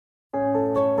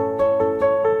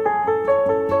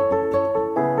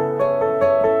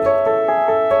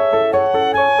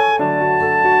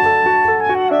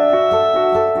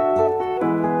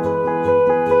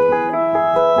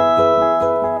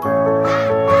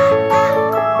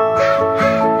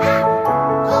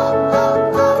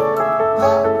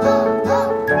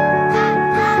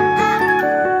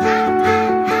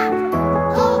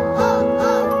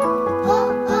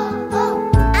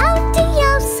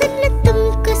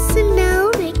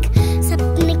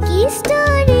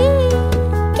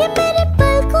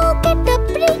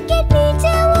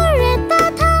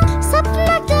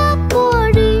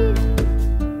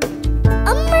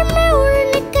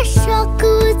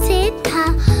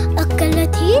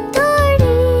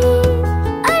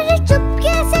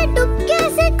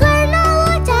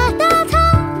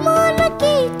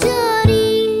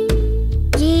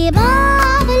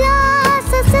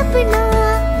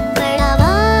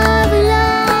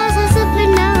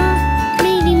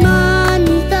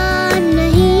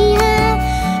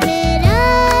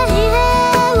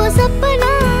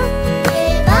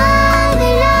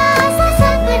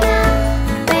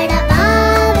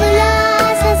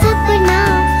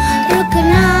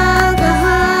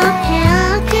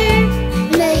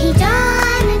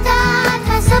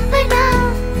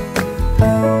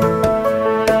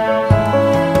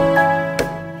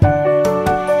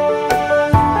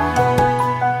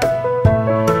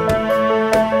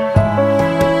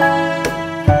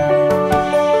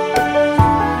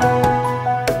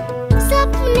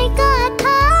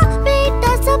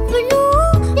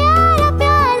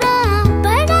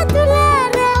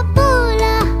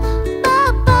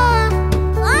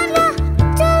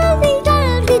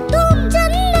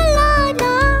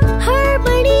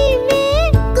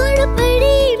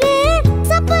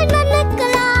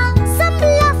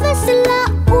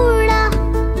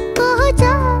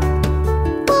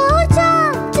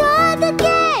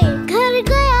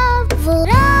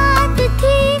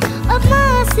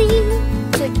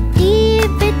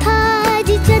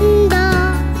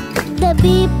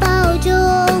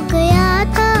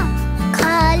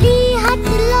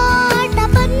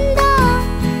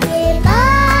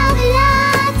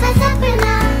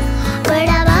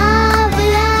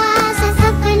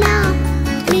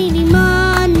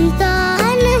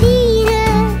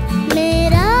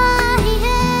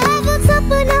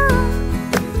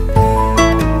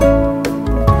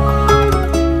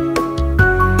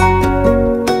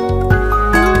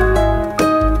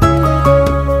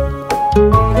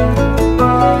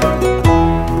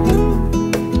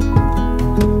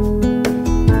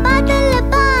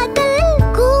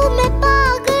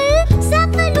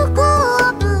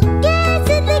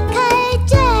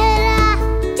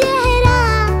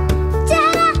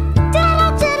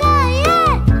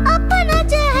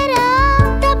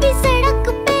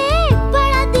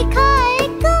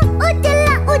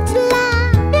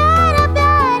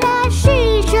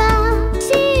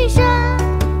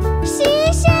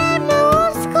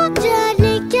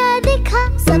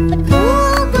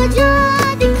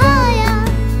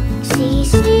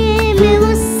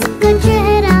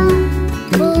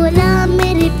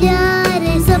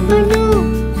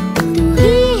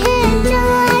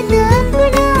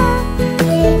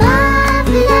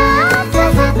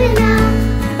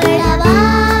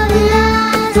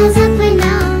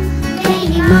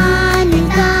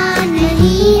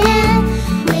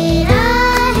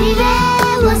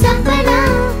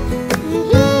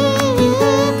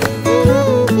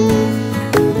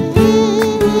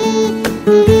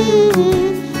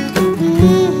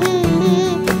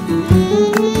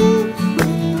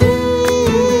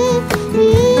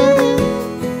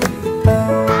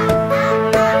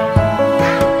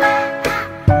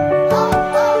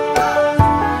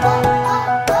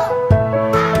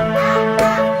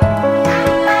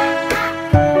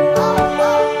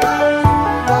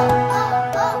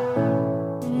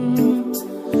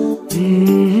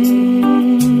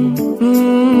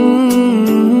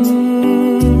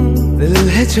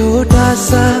छोटा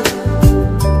सा,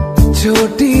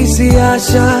 छोटी सी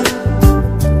आशा,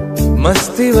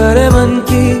 मस्ती भरे मन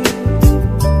की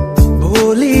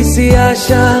भोली सी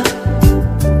आशा,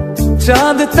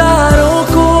 चांद तारों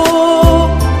को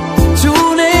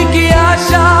छूने की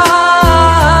आशा,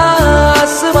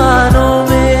 आसमानों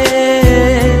में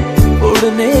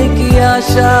उड़ने की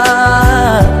आशा।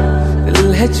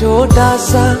 दिल है छोटा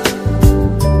सा,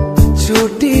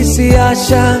 छोटी सी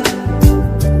आशा,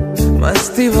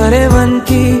 मस्ती भरे मन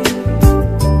की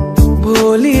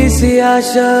भोली सी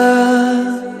आशा।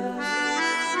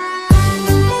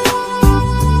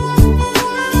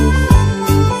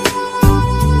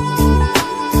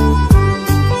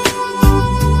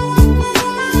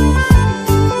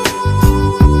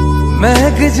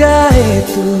 महक जाए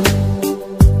तू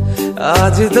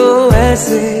आज तो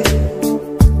ऐसे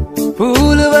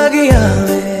फूल बगिया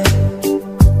में,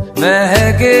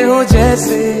 महके हो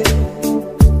जैसे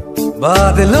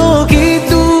बादलों की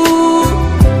तू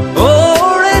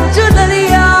ओढ़े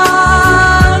चुनरिया।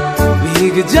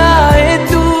 भीग जाए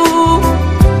तू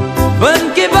बन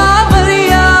के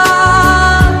बाबरिया,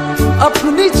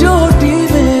 अपनी चोटी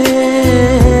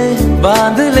में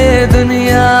बांध ले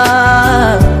दुनिया।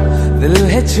 दिल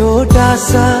है छोटा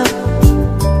सा,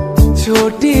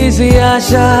 छोटी सी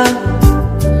आशा,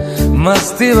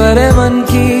 मस्ती भरे मन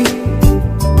की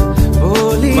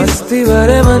भोली, मस्ती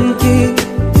भरे मन की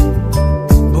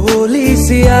भोली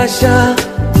सी आशा,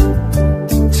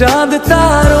 चांद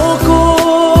तारों को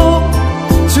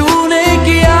छूने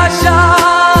की आशा,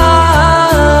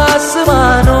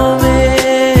 आसमानों में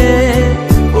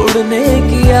उड़ने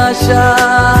की आशा।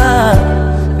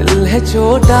 दिल है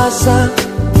छोटा सा,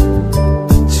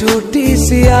 छोटी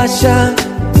सी आशा,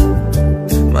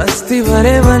 मस्ती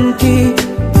भरे मन की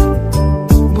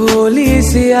भोली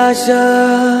सी आशा।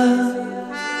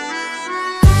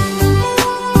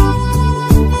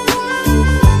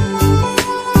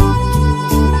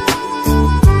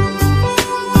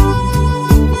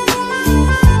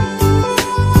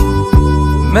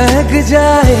 महक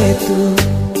जाए तू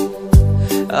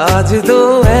आज तो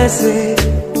ऐसे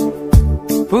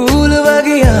फूल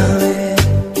बगिया में,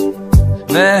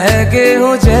 महके हो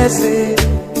जैसे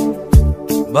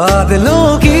बादलों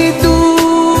की तू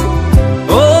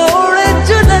ओढ़े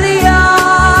चुनरिया।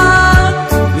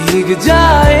 भीग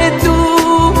जाए तू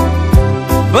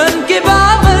बन के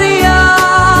बाबरिया,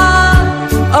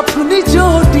 अपनी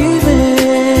चोटी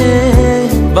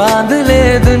में बांध ले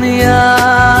दुनिया।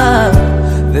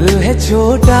 दिल है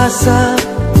छोटा सा,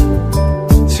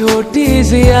 छोटी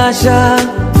सी आशा,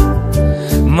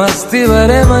 मस्ती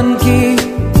भरे मन की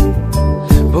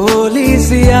भोली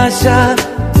सी आशा,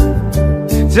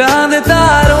 चांद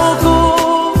तारों को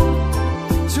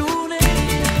छूने।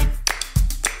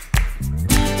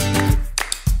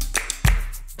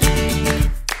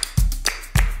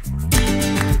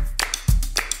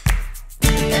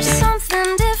 There's something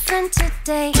different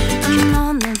today. I'm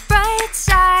on the bright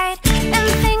side and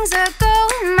things are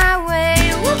going my way.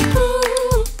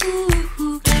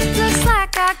 Woo-hoo-hoo-hoo. Looks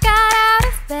like I got out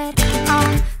of bed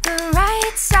on the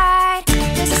right side.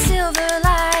 There's a silver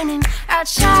lining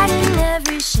outshining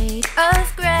every shade of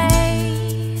gray.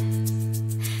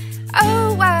 Oh,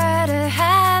 what a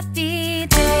happy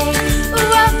day.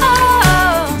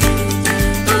 Ooh-oh-oh.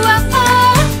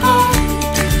 Ooh-oh-oh.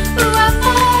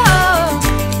 Ooh-oh-oh.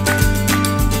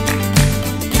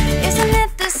 Isn't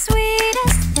it the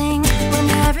sweetest thing when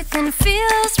everything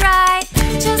feels right?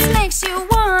 Just makes you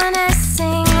wanna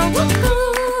sing.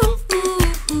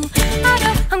 Woo-hoo-hoo-hoo. I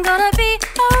know I'm gonna be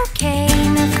okay.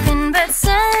 Nothing but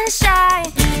sunshine.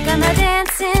 Got my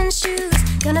dancing shoes,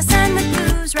 gonna send the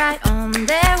blues right on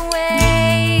their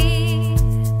way.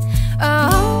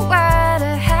 Oh, what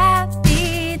a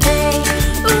happy day.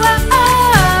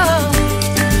 Ooh-oh-oh.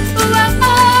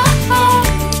 Ooh-oh-oh.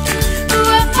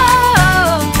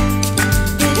 Ooh-oh-oh.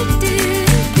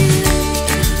 Do-do-do-do.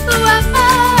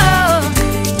 Ooh-oh-oh.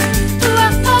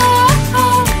 Ooh-oh-oh.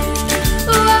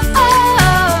 Ooh-oh-oh.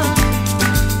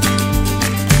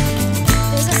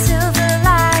 There's a silver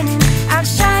lining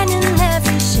outshining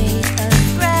every shade of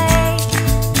gray.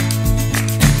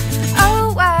 Oh,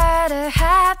 what a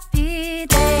happy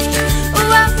day.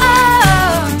 Ooh-oh-oh.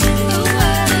 Ooh,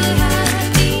 what a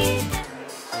happy day.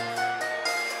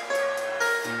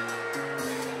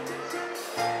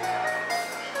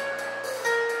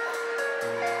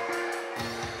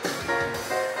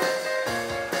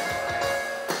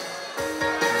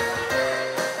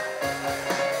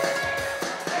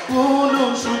 কোনো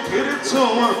সুখের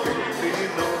ছোঁয়া পেতে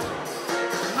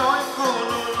নয়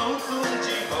কোনো নতুন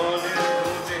জীবনের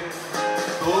খোঁজে,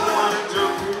 তোমার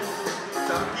চোখে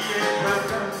তাকিয়ে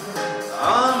থাকা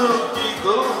আলোকিত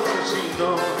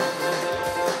নয়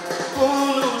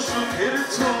কোনো সুখের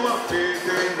ছোঁয়া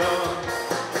পেতে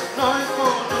নয়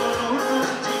কোনো নতুন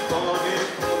জীবনের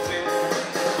খোঁজে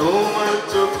তোমার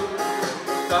চোখ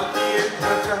তাকিয়ে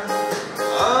থাকা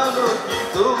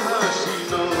আলোকিত হাসি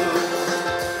নয়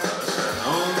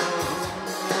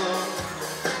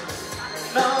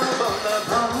না বলা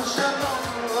ভাষা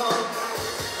নয়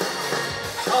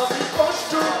আমি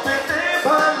কষ্ট পেতে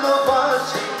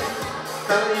ভালোবাসি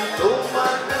তাই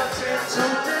তোমার কাছে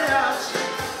ছুটে আসি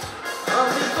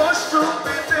আমি কষ্ট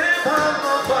পেতে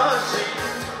ভালোবাসি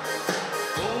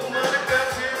তোমার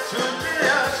কাছে ছুটে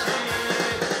আসি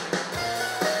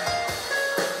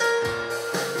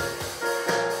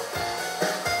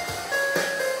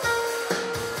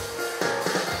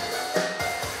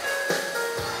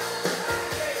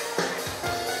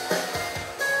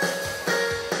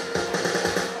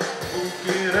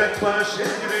বুকের এক পাশে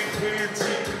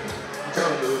রেখেছি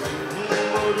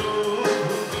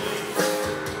মরুভূমি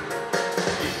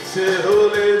ইচ্ছে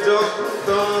হলে যখন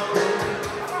তখন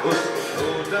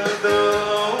ওটা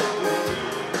দাও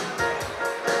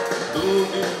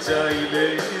তুমি চাইলে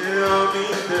আমি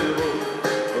দেব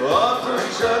অথই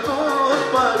সাগর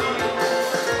পারি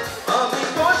আমি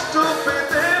কষ্ট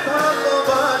পেতে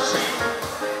ভালোবাসি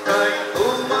তাই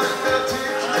তোমার কাছে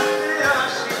ছুটে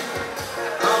আসি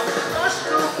আমি কষ্ট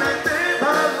পেতে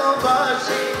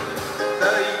ভালোবাসি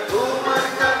তাই তোমার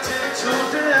কাছে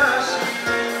ছুটে আসি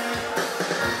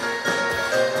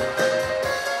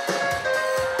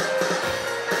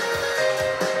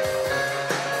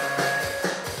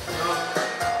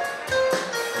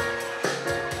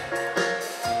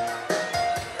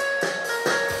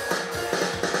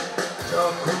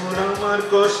যখন আমার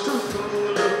কষ্ট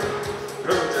হলো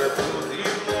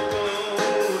প্রজাপতির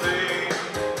মরে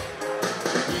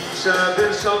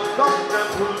বিষাদের সবটা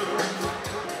ভুল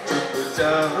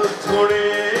চুপচাপ ছড়ে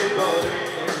গড়ে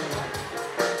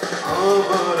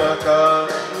আমার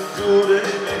আকাশ জুড়ে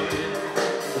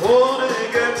ভরে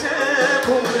গেছে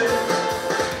ভুলে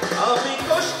আমি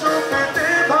কষ্ট পেতে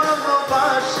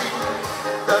ভালোবাসি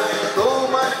তাই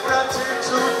তোমার কাছে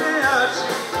ছুটে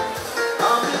আসি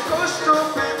আমি কষ্ট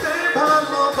পেতে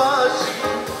ভালোবাসি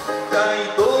তাই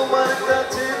তোমার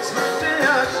কাছে ছুটে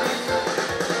আসি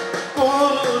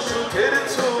কোনো সুখের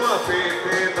ছোঁয়া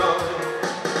পেতে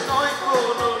নয়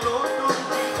কোনো নতুন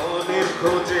জীবনের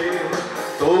খোঁজে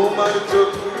তোমার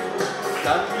চোখে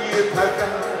তাকিয়ে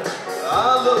থাকা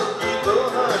আলোকিত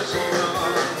হাসি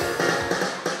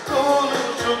কোনো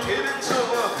সুখের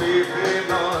ছোঁয়া পেতে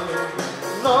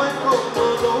নয় কোনো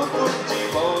নতুন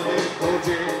জীবনের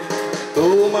খোঁজে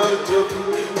তোমার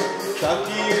চোখে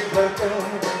তাকিয়ে থাকা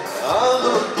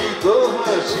আলোকিত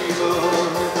হাসি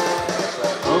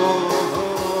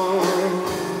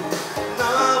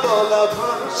না বলা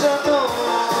ভাষা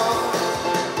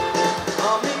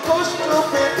আমি কষ্ট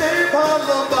পেতে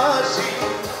ভালোবাসি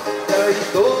তাই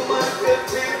তোমার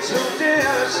কাছে ছুটে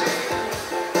আসি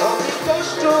আমি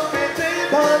কষ্ট পেতে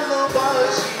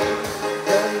ভালোবাসি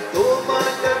তাই তোমার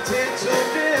কাছে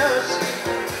ছুটে আসি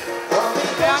আমি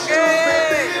কষ্ট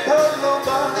পেতে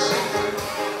ভালোবাসি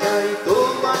তাই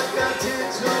তোমার কাছে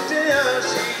ছুটে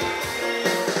আসি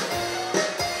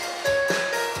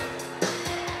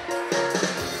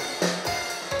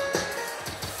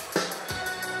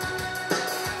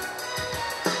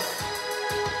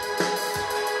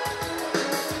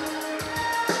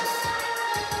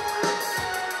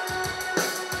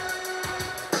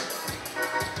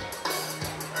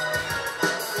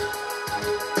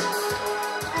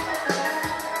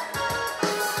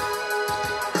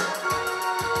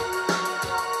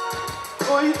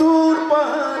ওই দূর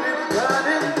পাহাড়ের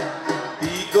ধারে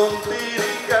দিগন্তের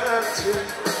কাছে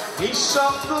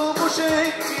নিঃসঙ্গ বসে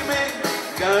একটি মেয়ে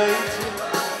গাইছে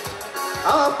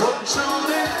আপন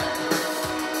সুরে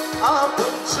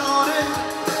আপন সুরে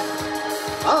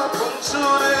আপন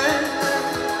সুরে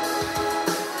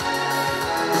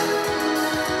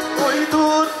ওই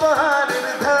দূর পাহাড়ের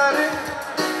ধারে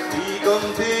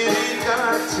দিগন্তের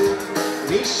কাছে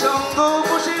নিঃসঙ্গ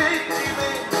বসে একটি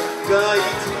মেয়ে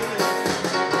গাইছে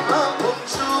আপন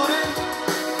সুরে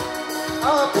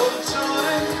আপন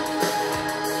সুরে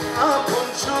আপন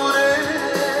সুরে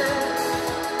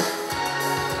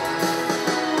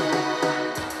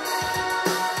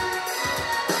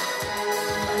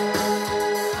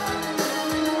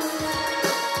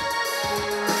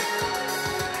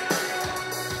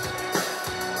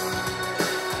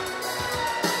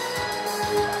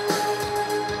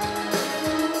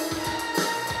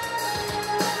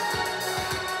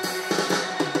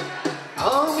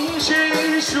আমি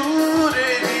সেই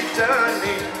সুরের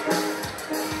টানে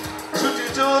ছুটে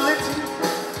চলেছি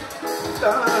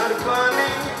তার পানে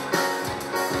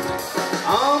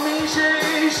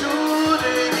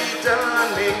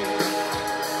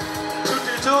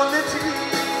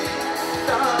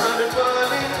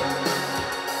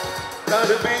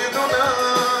তার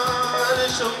বেদনার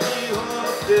সঙ্গী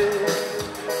হতে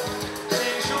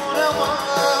সেই সুর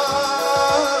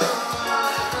আমার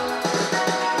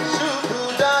শুধু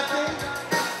ডাকে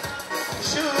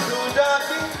শুধু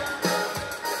ডাকে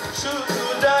শুধু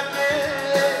ডাকে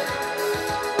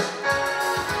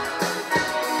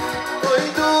ওই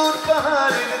দূর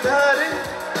পাহাড়ের ধারে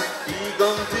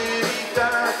দিগন্তের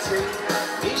কাছে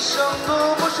নিঃসঙ্গ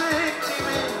বসে একটি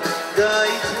মেয়ে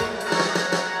গাইছে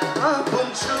আপন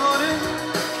সুরে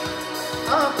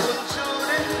আপন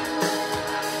সুরে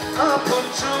আপন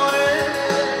সুরে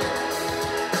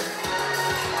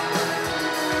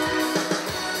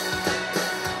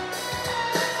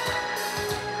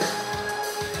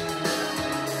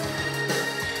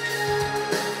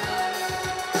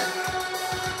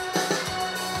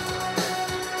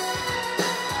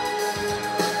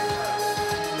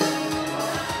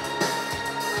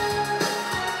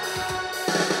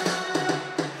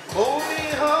মনে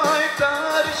হয়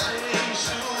তার সেই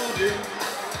সুরে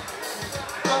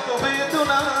কত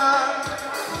বেদনা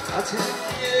আছে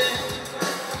লুকিয়ে।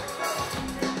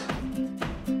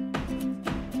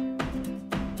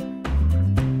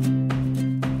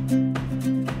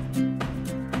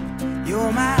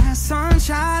 You're my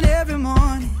sunshine every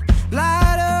morning,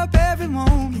 light up every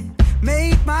moment,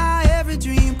 make my every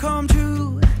dream come true.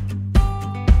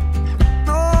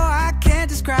 Oh, I can't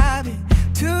describe it.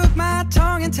 Took my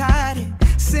tongue and tied it,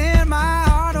 sent my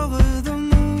heart over the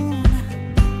moon.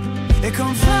 It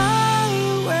come fly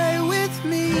away with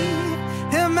me.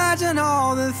 Imagine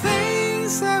all the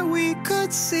things that we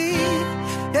could see.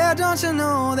 Yeah, don't you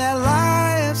know that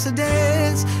life's a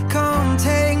dance? Come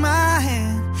take my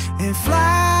hand and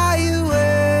fly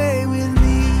away with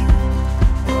me.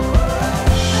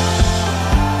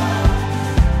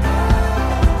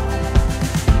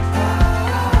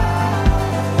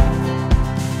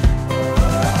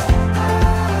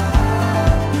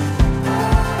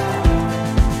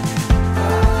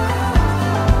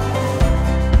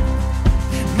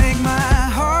 Make my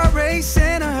heart race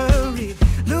in a hurry,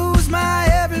 lose my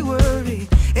every worry,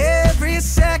 every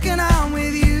second I'm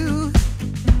with you.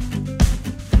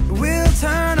 We'll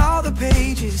turn all the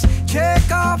pages, check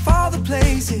off all the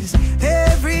places,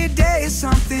 every day is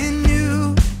something new.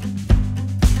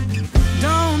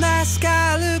 Don't that sky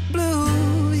look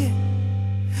blue?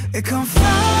 Yeah. It come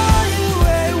fly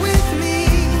away with me.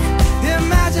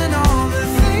 Imagine all the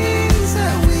things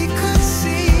that we could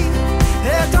see.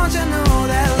 Yeah, don't you know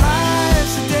that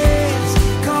life's a dance?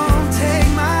 Come take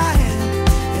my hand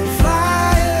and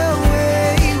fly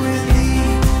away with me.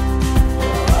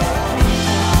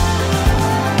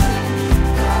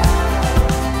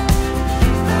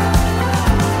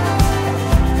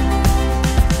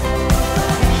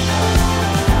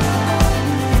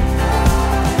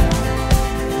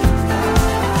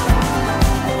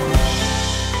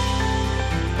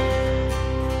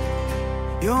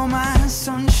 You're my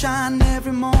sunshine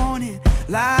every morning,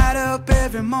 light up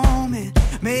every moment,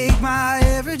 make my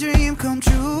every dream come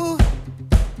true.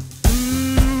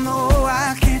 Oh,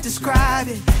 I can't describe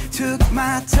it. Took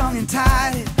my tongue and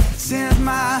tied it, sent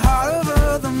my heart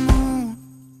over the moon.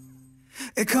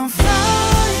 It come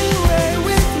fly away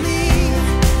with me.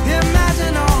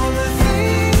 Imagine all the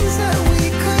things that we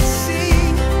could see.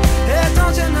 Yeah,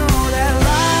 don't you know that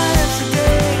life's a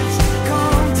dance?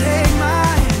 Come take my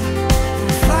hand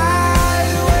and fly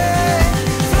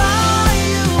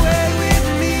away with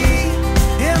me.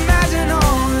 Imagine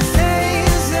all the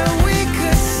things that we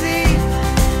could see.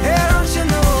 Yeah, don't you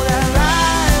know that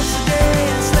life's a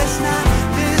dance? Let's not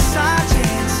miss our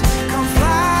chance. Come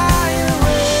fly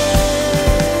away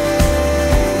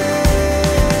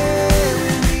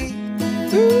with me.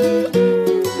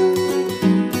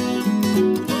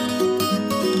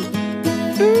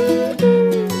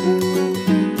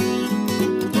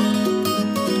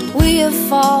 We have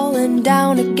fallen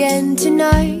down again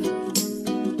tonight.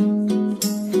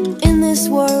 In this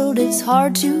world it's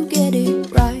hard to get it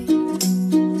right.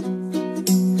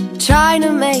 Trying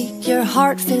to make your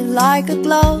heart feel like a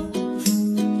glove.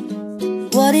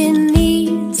 What it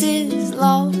needs is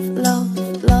love, love,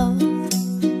 love.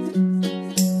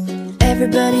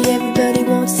 Everybody, everybody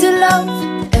wants to love.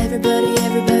 Everybody,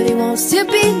 everybody wants to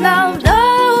be loved. Oh,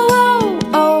 oh,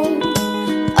 oh,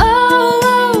 oh,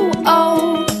 oh, oh.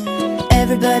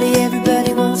 Everybody,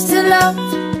 everybody wants to love.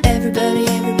 Everybody,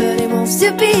 everybody wants to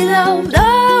be loved. Oh,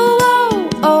 oh,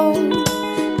 oh,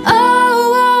 oh,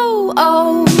 oh,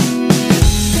 oh.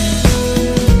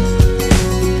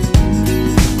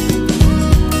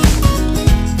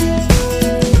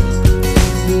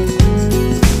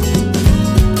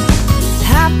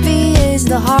 Happy is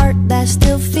the heart that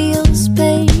still feels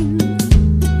pain.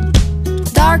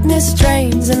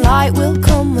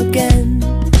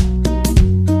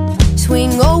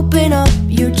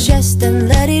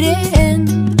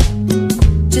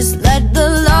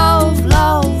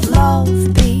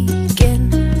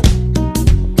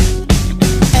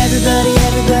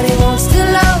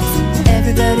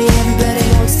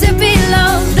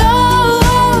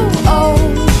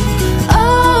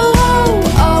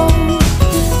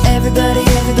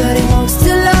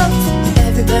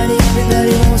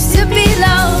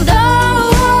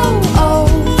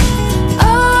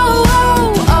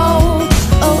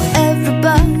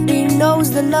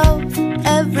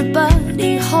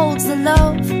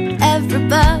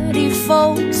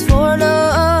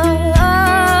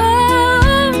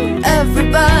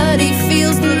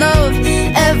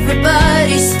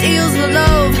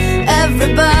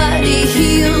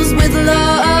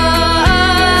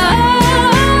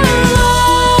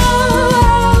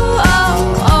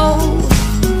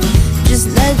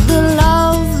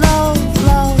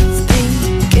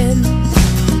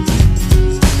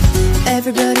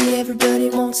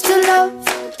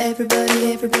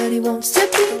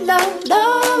 love,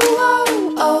 love,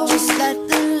 oh, oh. Just let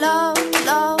the love,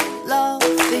 love, love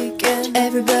begin.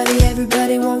 Everybody,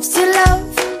 everybody wants to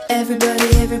love. Everybody,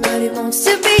 everybody wants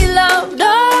to